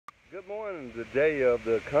Good morning. The day of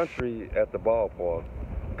the country at the ballpark,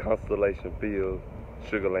 Constellation Field,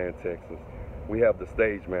 Sugarland, Texas. We have the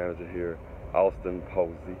stage manager here,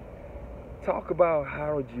 Possey. Talk about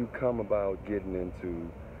how did you come about getting into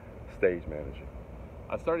stage managing?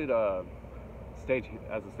 I started as a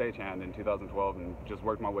stagehand in 2012 and just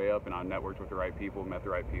worked my way up, and I networked with the right people, met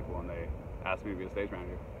the right people, and they asked me to be a stage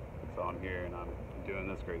manager. So I'm here and I'm doing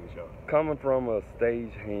this crazy show. Coming from a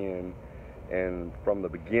stagehand and from the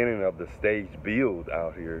beginning of the stage build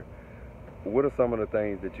out here, what are some of the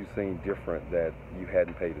things that you've seen different that you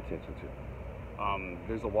hadn't paid attention to?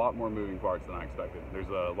 There's a lot more moving parts than I expected. There's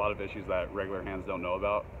a lot of issues that regular hands don't know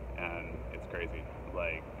about, and it's crazy.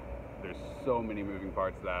 Like, there's so many moving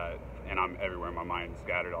parts and I'm everywhere. My mind's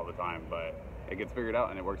scattered all the time, but it gets figured out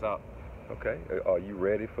and it works out. Okay. Are you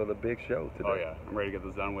ready for the big show today? Oh yeah, I'm ready to get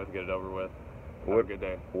this done with, get it over with. Have a good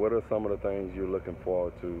day. What are some of the things you're looking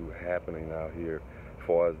forward to happening out here as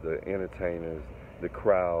far as the entertainers, the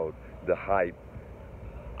crowd, the hype?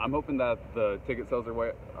 I'm hoping that the ticket sales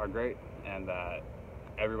are great and that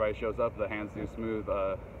everybody shows up, the hands do smooth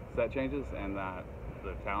set changes, and that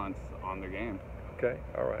the talent's on their game. Okay,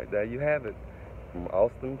 all right, there you have it.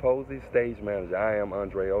 From Possey, stage manager, I am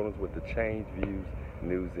Andre Owens with the Change Views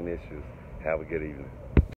News and Issues. Have a good evening.